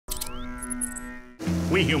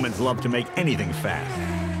We humans love to make anything fast.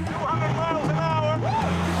 200 miles an hour.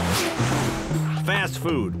 Fast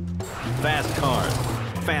food, fast cars,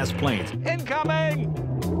 fast planes. Incoming!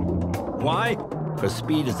 Why? Because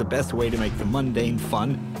speed is the best way to make the mundane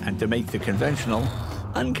fun and to make the conventional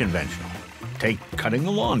unconventional. Take cutting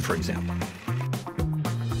the lawn, for example.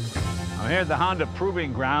 I'm here at the Honda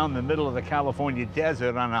Proving Ground in the middle of the California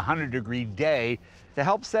desert on a 100-degree day to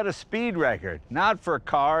help set a speed record, not for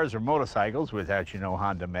cars or motorcycles, which, as you know,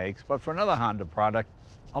 Honda makes, but for another Honda product,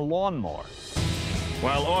 a lawnmower.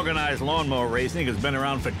 While organized lawnmower racing has been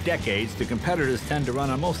around for decades, the competitors tend to run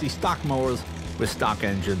on mostly stock mowers with stock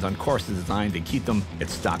engines on courses designed to keep them at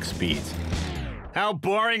stock speeds. How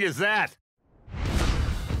boring is that?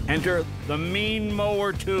 Enter the Mean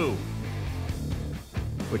Mower 2,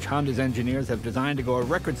 which Honda's engineers have designed to go a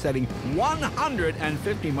record-setting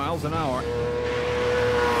 150 miles an hour.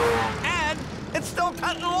 And it's still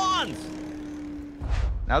cutting lawns.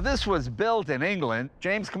 Now, this was built in England.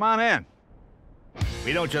 James, come on in.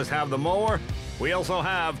 We don't just have the mower, we also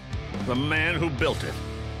have the man who built it.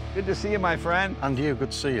 Good to see you, my friend. And you,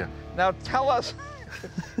 good to see you. Now, tell us,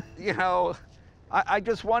 you know, I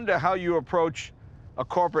just wonder how you approach a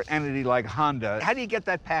corporate entity like Honda. How do you get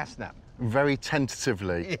that past them? Very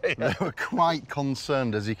tentatively. Yeah. They were quite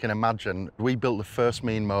concerned, as you can imagine. We built the first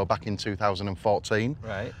Mean Mower back in 2014.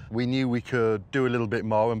 Right. We knew we could do a little bit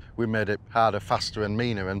more, and we made it harder, faster, and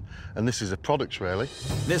meaner, and this is a product, really.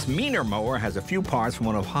 This meaner mower has a few parts from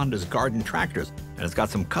one of Honda's garden tractors, and it's got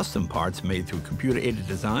some custom parts made through computer-aided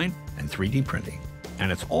design and 3D printing.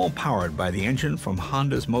 And it's all powered by the engine from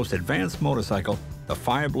Honda's most advanced motorcycle, the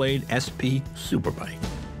Fireblade SP Superbike.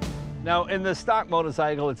 Now, in the stock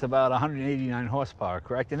motorcycle, it's about 189 horsepower,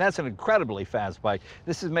 correct? And that's an incredibly fast bike.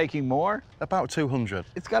 This is making more? About 200.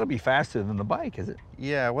 It's got to be faster than the bike, is it?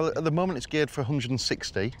 Yeah, well, at the moment it's geared for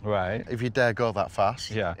 160. Right. If you dare go that fast.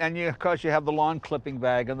 Yeah. And of course, you have the lawn clipping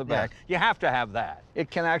bag on the back. Yeah. You have to have that. It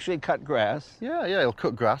can actually cut grass. Yeah, it'll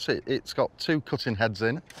cut grass. It's got 2 cutting heads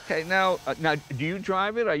in. Okay, now do you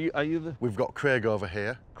drive it? Are you the... We've got Craig over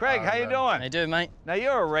here. Craig, how you doing? How you doing, mate? Now,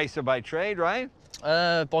 you're a racer by trade, right?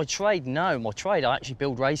 By trade, no. My trade, I actually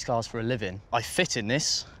build race cars for a living. I fit in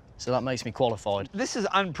this, so that makes me qualified. This is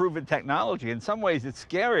unproven technology. In some ways, it's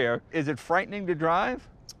scarier. Is it frightening to drive?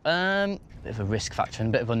 Bit of a risk factor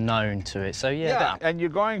and a bit of unknown to it, so yeah. And you're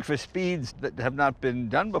going for speeds that have not been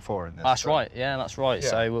done before in this. That's right, yeah, that's right. Yeah.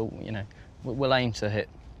 So we'll aim to hit.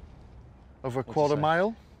 Over a quarter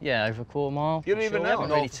mile? Yeah, over a quarter mile. You don't even We know. haven't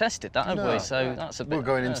really tested that, have we? So that's a bit... We're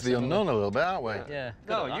going into the unknown a little bit, aren't we? Yeah.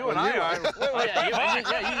 No, you and I are. You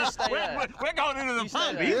just stay there. We're going into the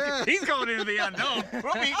pub. Yeah. He's going into the unknown.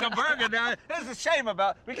 We're eating a burger now. There's a shame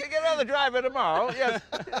about. We can get another driver tomorrow. Yes.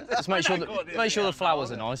 Just make sure the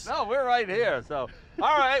flowers are nice. No, we're right here. So,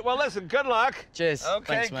 all right. Well, listen. Good luck. Cheers.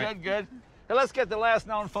 Okay. Thanks, mate. Good. Hey, let's get the last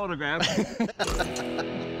known photograph.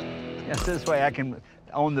 Yes, this way I can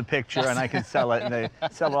own the picture and I can sell it, and they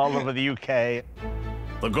sell it all over the UK.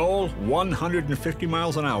 The goal, 150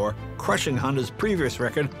 miles an hour, crushing Honda's previous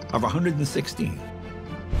record of 116.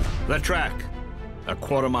 The track, a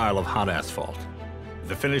quarter mile of hot asphalt.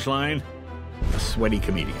 The finish line, a sweaty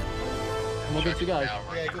comedian. We're good to go.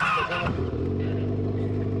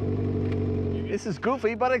 This is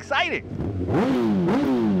goofy but exciting.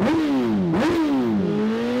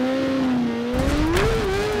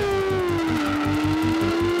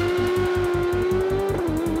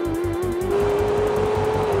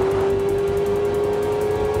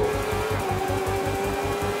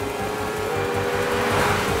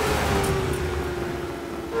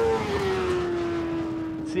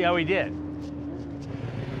 See how he did.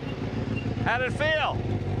 How'd it feel?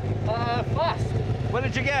 Fast. What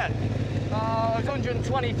did you get? It was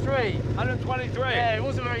 123. 123? Yeah, it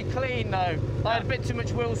wasn't very clean, though. I had a bit too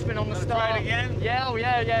much wheel spin on the Wanna start. try it again? Yeah, oh,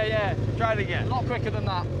 yeah. Try it again. A lot quicker than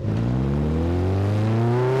that.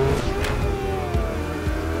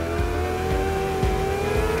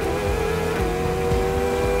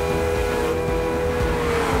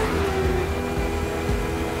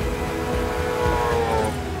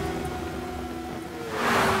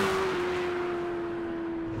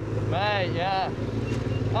 Mate, yeah.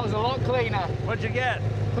 That was a lot cleaner. What'd you get?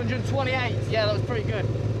 128. Yeah, that was pretty good.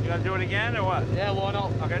 You gonna do it again or what? Yeah, why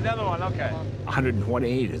not? Okay, another one, okay.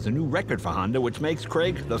 128 is a new record for Honda, which makes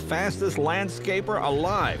Craig the fastest landscaper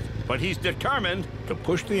alive. But he's determined to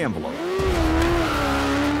push the envelope.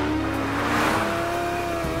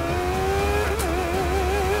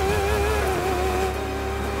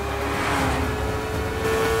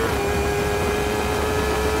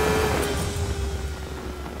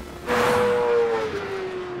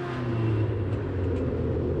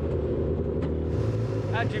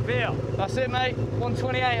 How'd you feel? That's it, mate.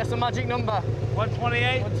 128, that's the magic number.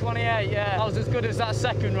 128? 128, yeah. That was as good as that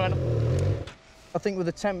second run. I think with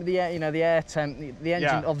the temp, the air, you know, the air temp, the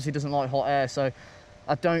engine obviously doesn't like hot air, so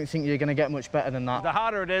I don't think you're going to get much better than that. The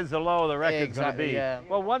hotter it is, the lower the record's going to be. Yeah.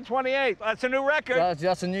 Well, 128, that's a new record.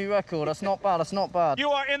 That's a new record. That's not bad. That's not bad. You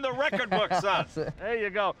are in the record book, son. There you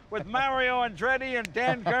go. With Mario Andretti and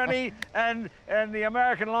Dan Kearney and the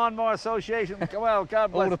American Lawnmower Association. Well,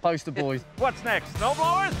 God bless. All the poster boys. What's next?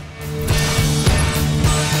 Snowblowers?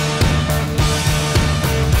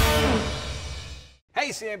 Hey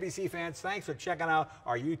CNBC fans, thanks for checking out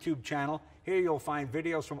our YouTube channel. Here you'll find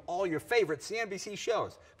videos from all your favorite CNBC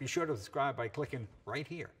shows. Be sure to subscribe by clicking right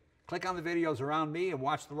here. Click on the videos around me and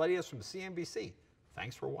watch the latest from CNBC.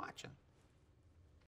 Thanks for watching.